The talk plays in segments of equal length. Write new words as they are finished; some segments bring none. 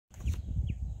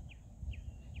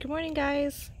Good morning,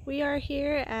 guys. We are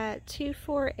here at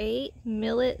 248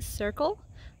 Millet Circle.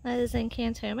 That is in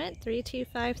Cantonment,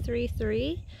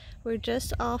 32533. We're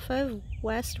just off of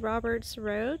West Roberts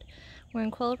Road. We're in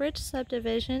Quail Ridge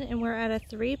subdivision and we're at a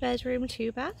 3-bedroom,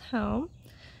 2-bath home.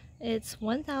 It's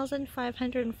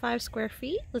 1,505 square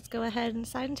feet. Let's go ahead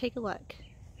inside and take a look.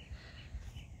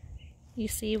 You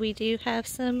see we do have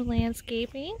some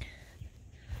landscaping.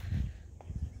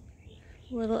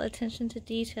 A little attention to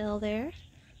detail there.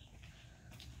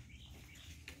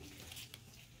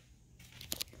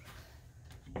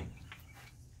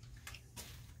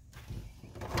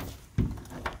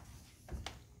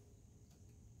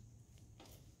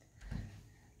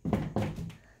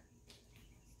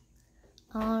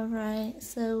 Alright,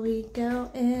 so we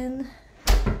go in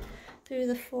through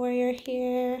the foyer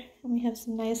here, and we have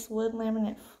some nice wood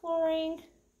laminate flooring.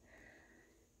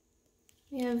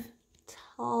 We have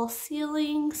tall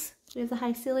ceilings. We have the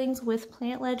high ceilings with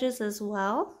plant ledges as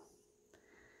well.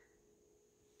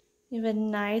 You have a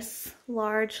nice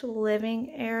large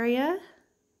living area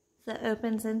that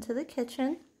opens into the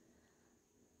kitchen.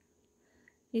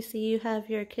 You see you have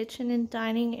your kitchen and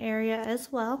dining area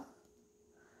as well.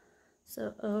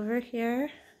 So over here,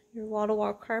 your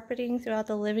wall-to-wall carpeting throughout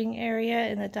the living area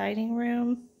in the dining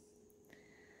room.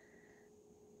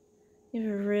 You have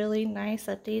a really nice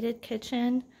updated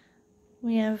kitchen.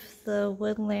 We have the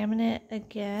wood laminate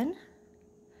again.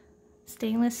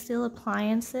 Stainless steel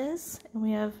appliances. And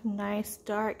we have nice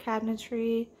dark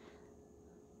cabinetry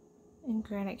and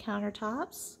granite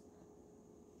countertops.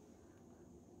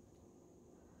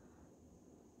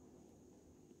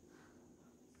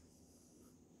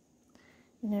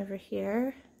 And over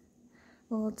here,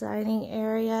 a little dining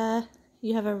area.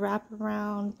 You have a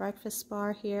wraparound breakfast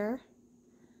bar here.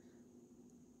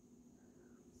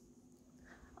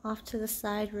 Off to the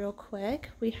side real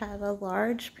quick, we have a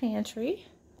large pantry.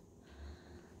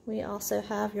 We also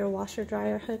have your washer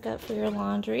dryer hookup for your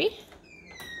laundry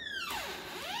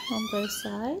on both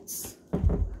sides.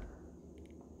 And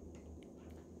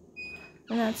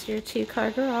that's your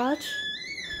 2-car garage.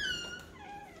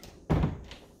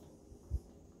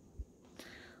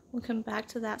 We'll come back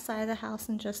to that side of the house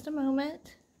in just a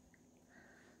moment.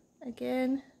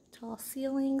 Again, tall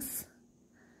ceilings,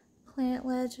 plant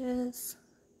ledges.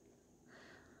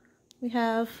 We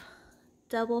have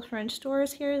double French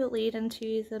doors here that lead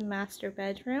into the master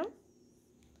bedroom.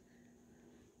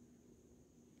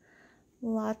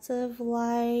 Lots of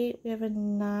light. We have a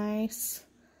nice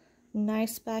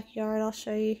backyard I'll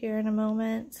show you here in a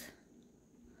moment.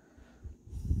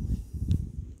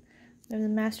 We have the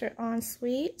master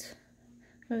ensuite.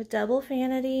 We have a double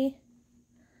vanity.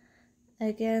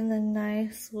 Again, the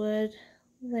nice wood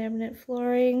laminate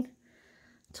flooring.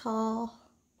 Tall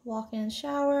walk-in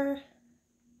shower.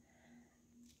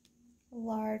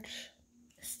 Large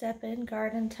step-in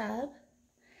garden tub.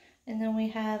 And then we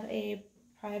have a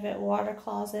private water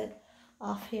closet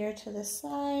off here to the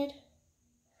side.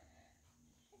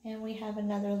 And we have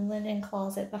another linen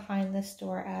closet behind this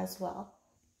door as well.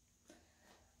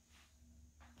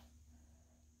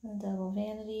 The double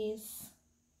vanities.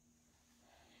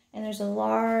 And there's a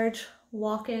large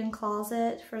walk-in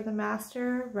closet for the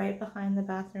master right behind the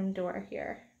bathroom door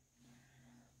here.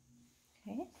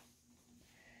 Okay.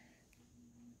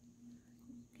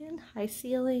 Again, high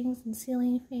ceilings and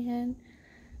ceiling fan.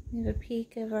 We have a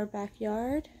peek of our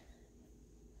backyard.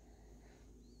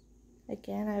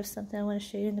 Again, I have something I want to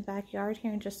show you in the backyard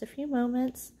here in just a few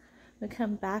moments. We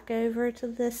come back over to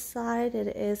this side. It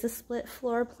is a split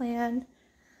floor plan.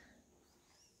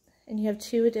 And you have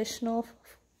two additional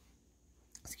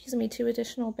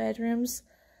bedrooms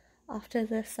off to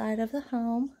the side of the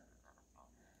home.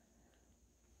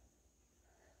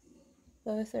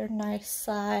 Both are nice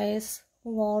size,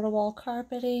 wall-to-wall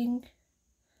carpeting,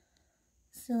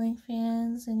 ceiling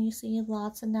fans, and you see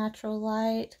lots of natural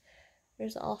light.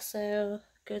 There's also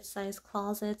good sized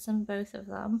closets in both of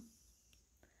them.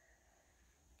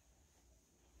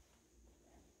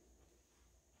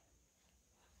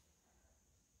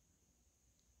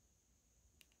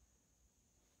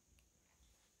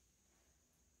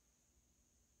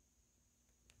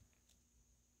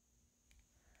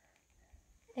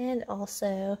 And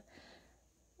also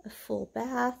a full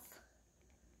bath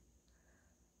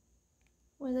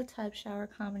with a tub shower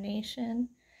combination.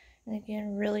 And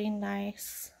again, really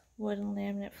nice wood and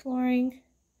laminate flooring.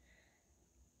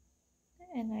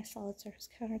 And nice solid surface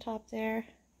countertop there.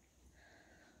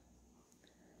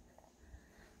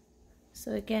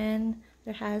 So again,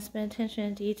 there has been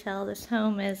attention to detail. This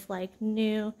home is like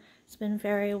new. It's been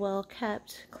very well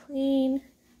kept, clean,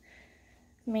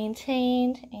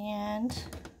 maintained, and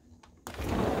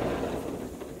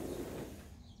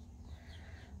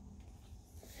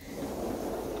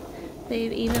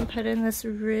They've even put in this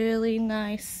really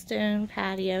nice stone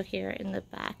patio here in the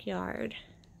backyard.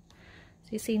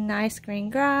 So you see nice green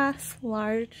grass,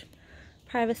 large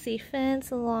privacy fence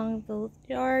along the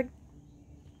yard.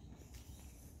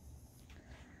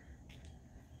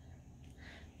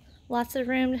 Lots of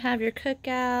room to have your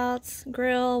cookouts,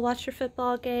 grill, watch your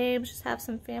football games, just have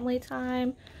some family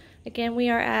time. Again, we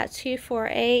are at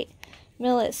 248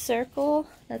 Millet Circle.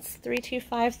 That's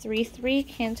 32533,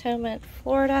 Cantonment,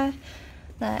 Florida.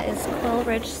 That is Quill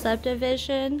Ridge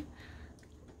Subdivision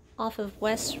off of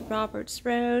West Roberts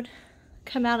Road.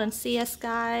 Come out and see us,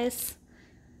 guys.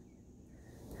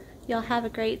 Y'all have a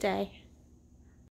great day.